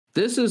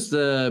This is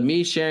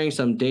me sharing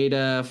some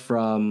data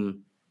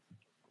from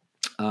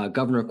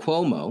Governor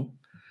Cuomo,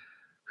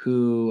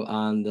 who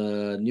on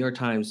the New York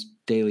Times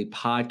Daily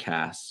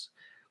podcast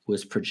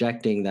was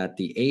projecting that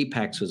the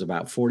apex was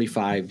about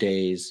 45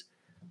 days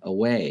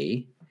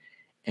away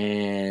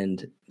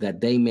and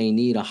that they may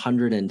need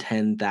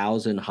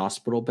 110,000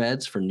 hospital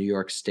beds for New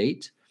York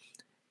State,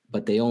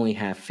 but they only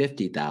have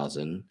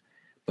 50,000.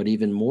 But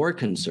even more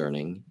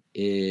concerning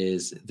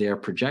is their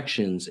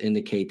projections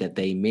indicate that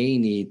they may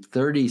need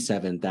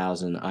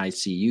 37,000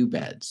 ICU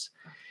beds,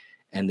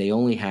 and they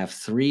only have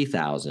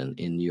 3,000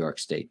 in New York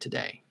State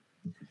today.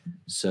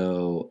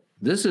 So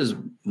this is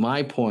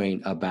my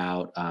point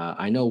about,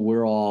 I know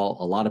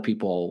a lot of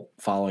people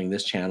following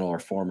this channel are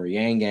former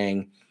Yang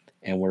Gang,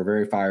 and we're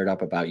very fired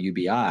up about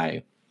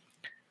UBI,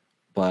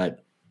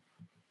 but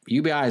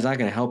UBI is not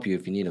going to help you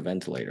if you need a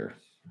ventilator.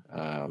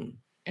 And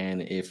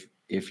if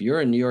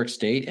you're in New York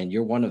State and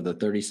you're one of the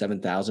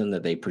 37,000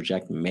 that they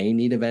project may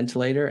need a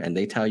ventilator, and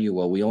they tell you,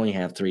 well, we only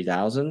have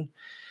 3,000,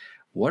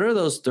 what are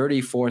those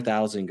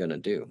 34,000 going to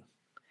do?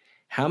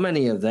 How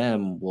many of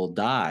them will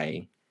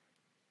die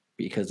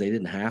because they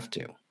didn't have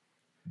to?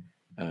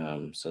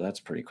 So that's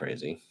pretty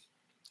crazy.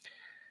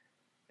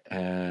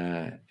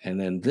 And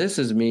then this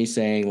is me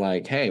saying,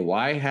 like, hey,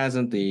 why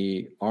hasn't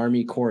the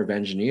Army Corps of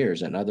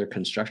Engineers and other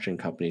construction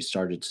companies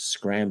started to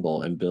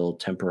scramble and build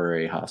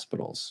temporary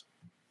hospitals?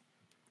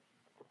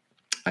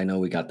 I know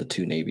we got the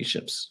 2 Navy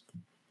ships,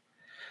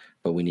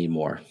 but we need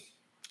more.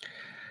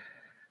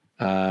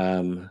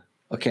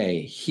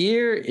 Okay,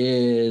 here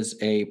is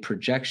a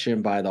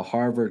projection by the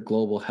Harvard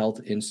Global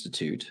Health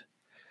Institute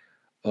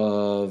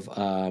of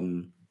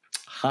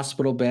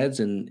hospital beds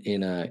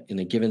in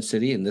a given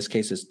city. In this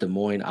case, it's Des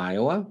Moines,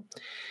 Iowa,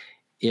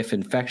 if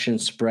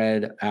infections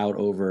spread out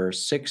over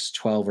 6,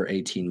 12, or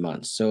 18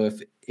 months. So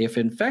if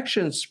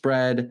infections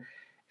spread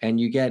and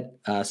you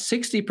get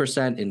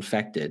 60%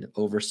 infected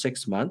over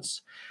 6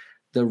 months,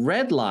 the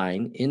red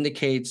line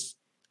indicates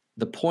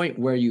the point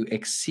where you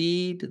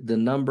exceed the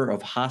number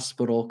of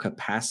hospital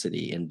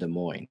capacity in Des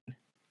Moines.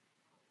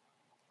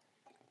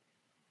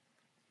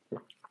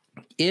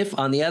 If,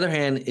 on the other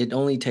hand, it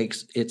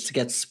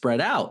gets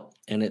spread out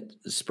and it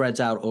spreads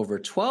out over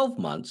 12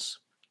 months,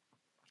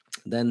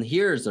 then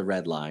here's the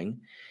red line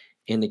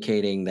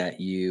indicating that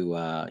you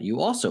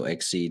also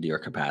exceed your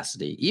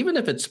capacity. Even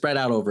if it's spread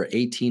out over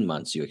 18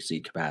 months, you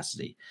exceed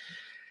capacity.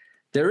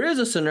 There is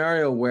a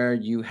scenario where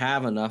you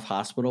have enough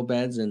hospital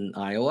beds in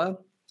Iowa.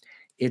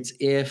 It's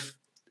if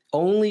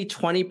only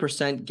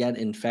 20% get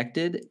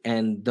infected,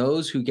 and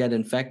those who get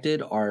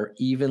infected are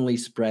evenly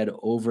spread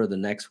over the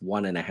next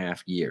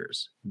 1.5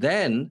 years.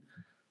 Then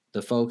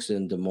the folks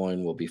in Des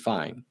Moines will be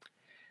fine.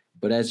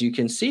 But as you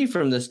can see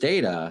from this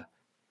data,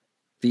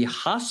 the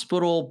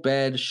hospital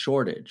bed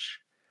shortage,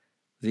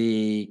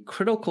 the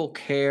critical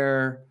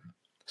care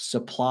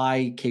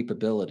supply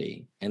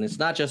capability, and it's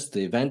not just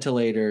the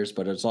ventilators,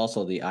 but it's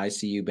also the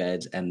ICU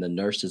beds and the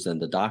nurses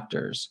and the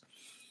doctors.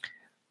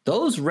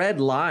 Those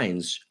red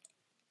lines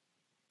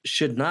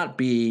should not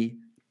be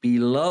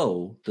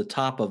below the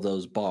top of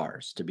those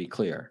bars, to be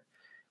clear.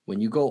 When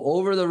you go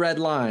over the red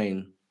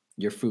line,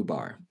 you're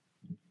FUBAR.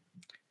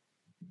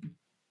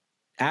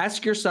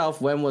 Ask yourself,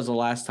 when was the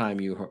last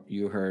time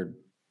you heard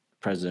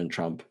President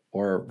Trump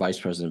or Vice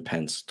President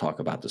Pence talk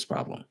about this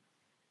problem?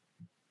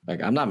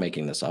 Like, I'm not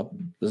making this up.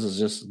 This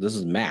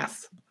is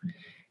math.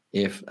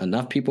 If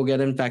enough people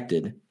get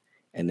infected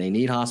and they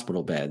need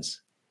hospital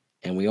beds,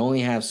 and we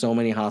only have so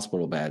many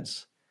hospital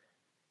beds,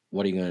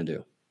 what are you going to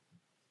do?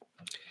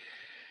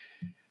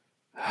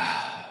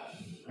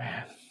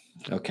 Man.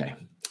 Okay.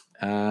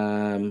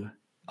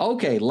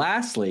 Okay.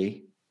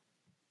 Lastly,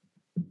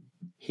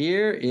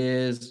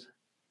 here's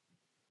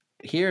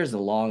the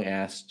long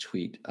ass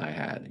tweet I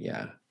had.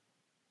 Yeah.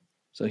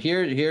 So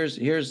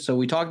so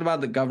we talked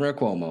about the Governor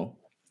Cuomo.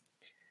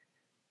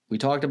 We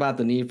talked about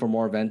the need for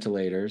more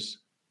ventilators.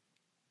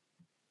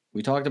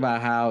 We talked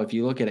about how if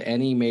you look at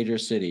any major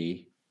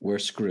city, we're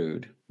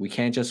screwed. We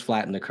can't just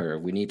flatten the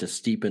curve. We need to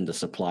steepen the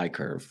supply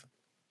curve.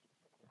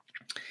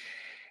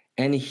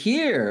 And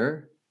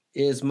here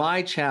is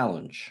my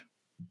challenge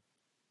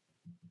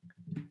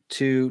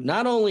to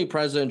not only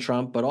President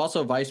Trump, but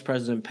also Vice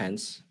President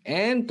Pence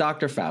and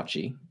Dr.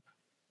 Fauci.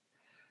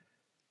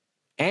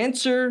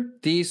 Answer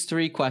these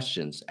 3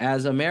 questions.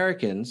 As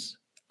Americans,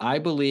 I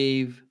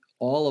believe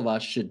all of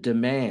us should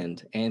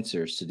demand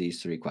answers to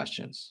these 3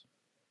 questions.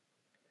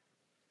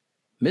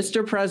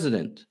 Mr.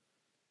 President,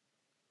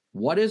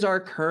 what is our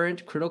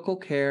current critical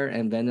care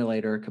and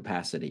ventilator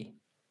capacity?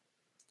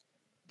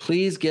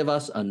 Please give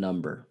us a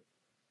number.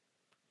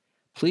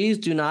 Please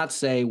do not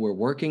say we're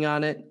working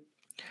on it.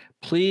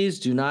 Please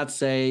do not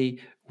say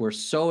we're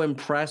so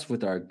impressed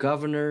with our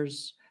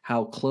governors,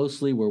 how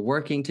closely we're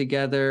working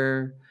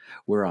together.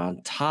 We're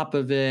on top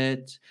of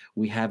it.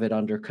 We have it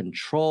under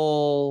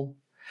control.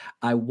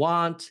 I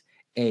want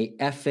a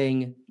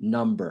effing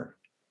number.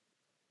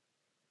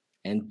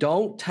 And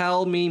don't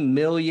tell me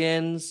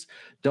millions.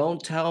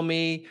 Don't tell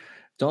me,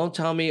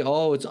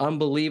 oh, it's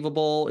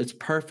unbelievable. It's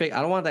perfect.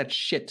 I don't want that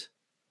shit.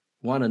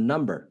 I want a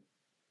number.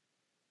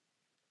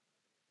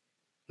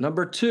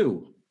 Number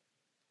 2,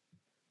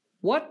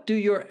 what do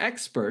your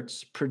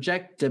experts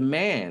project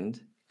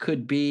demand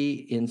could be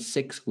in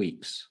 6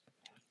 weeks?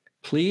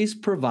 Please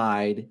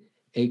provide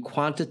a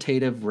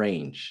quantitative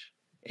range,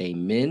 a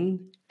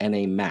min and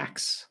a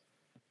max.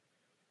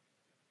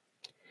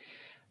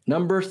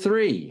 Number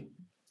 3,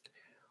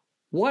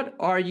 what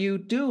are you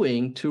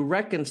doing to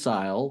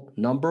reconcile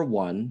number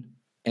 1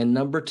 and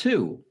number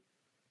 2?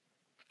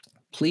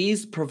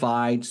 Please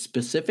provide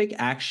specific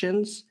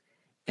actions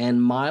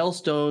and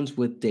milestones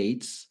with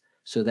dates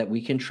so that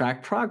we can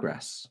track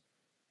progress.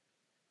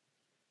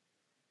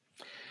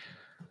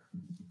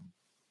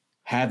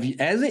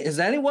 Has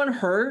anyone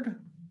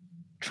heard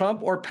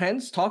Trump or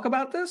Pence talk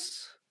about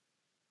this?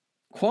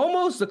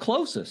 Cuomo's the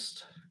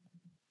closest.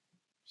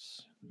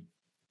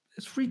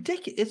 It's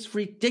ridiculous. It's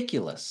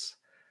ridiculous.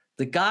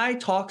 The guy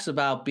talks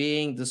about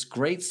being this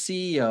great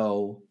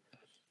CEO.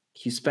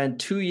 He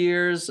spent 2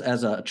 years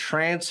as a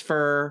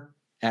transfer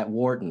at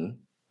Wharton,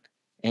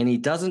 and he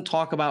doesn't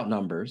talk about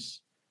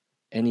numbers,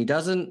 and he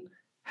doesn't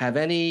have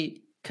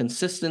any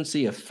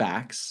consistency of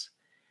facts,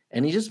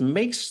 and he just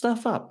makes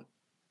stuff up.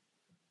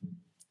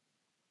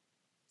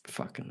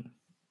 Fucking.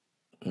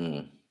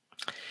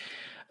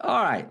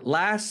 All right.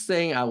 Last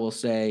thing I will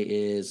say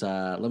is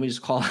let me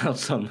just call out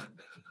some.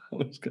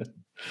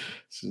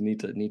 So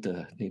need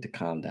to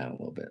calm down a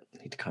little bit.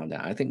 Need to calm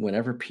down. I think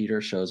whenever Peter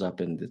shows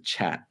up in the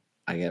chat,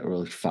 I get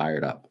really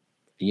fired up.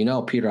 You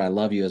know, Peter, I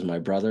love you as my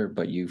brother,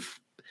 but your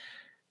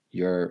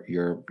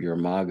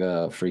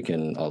MAGA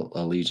freaking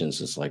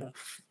allegiance is like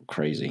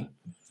crazy.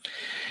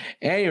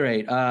 At any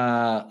rate,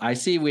 I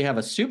see we have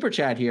a super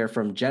chat here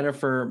from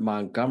Jennifer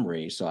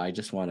Montgomery. So I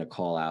just want to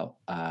call out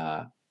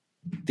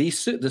the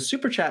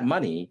super chat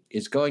money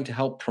is going to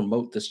help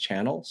promote this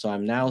channel. So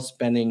I'm now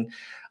spending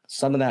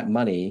some of that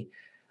money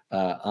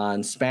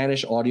on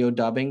Spanish audio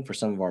dubbing for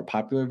some of our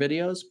popular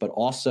videos, but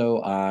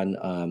also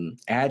on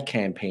ad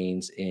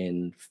campaigns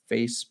in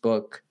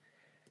Facebook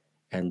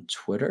and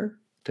Twitter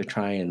to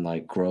try and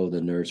like grow the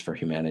Nerds for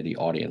Humanity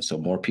audience, so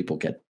more people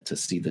get to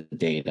see the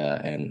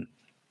data and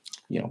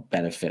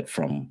benefit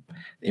from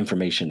the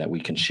information that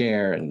we can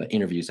share and the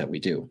interviews that we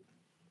do.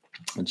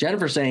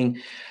 Jennifer saying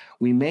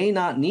we may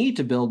not need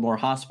to build more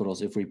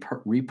hospitals if we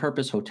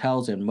repurpose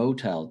hotels and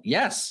motels.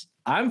 Yes,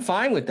 I'm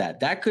fine with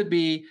that. That could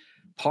be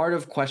part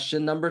of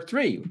question number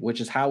 3, which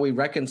is how we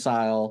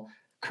reconcile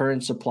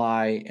current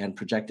supply and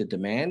projected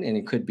demand. And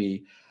it could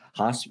be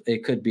hotels,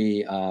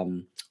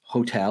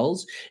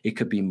 it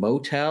could be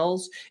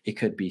motels, it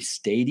could be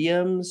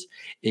stadiums,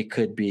 it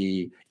could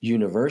be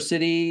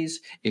universities,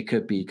 it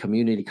could be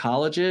community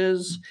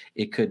colleges,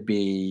 it could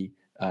be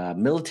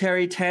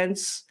military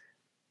tents,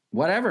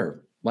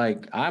 whatever.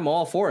 Like, I'm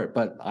all for it,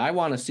 but I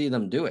want to see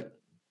them do it.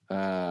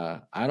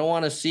 I don't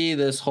want to see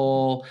this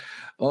whole,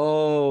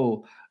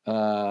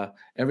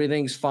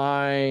 everything's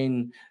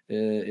fine.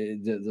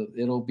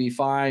 It'll be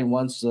fine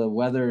once the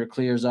weather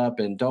clears up,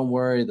 and don't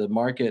worry,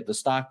 the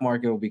stock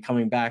market will be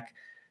coming back.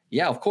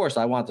 Yeah, of course,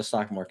 I want the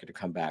stock market to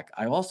come back.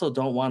 I also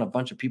don't want a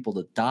bunch of people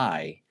to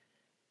die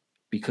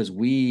because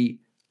we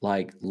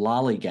like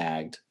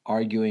lollygagged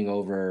arguing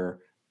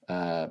over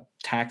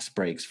tax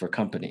breaks for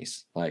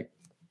companies. Like,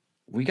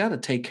 we got to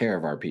take care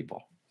of our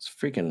people. It's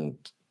a freaking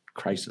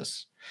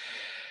crisis.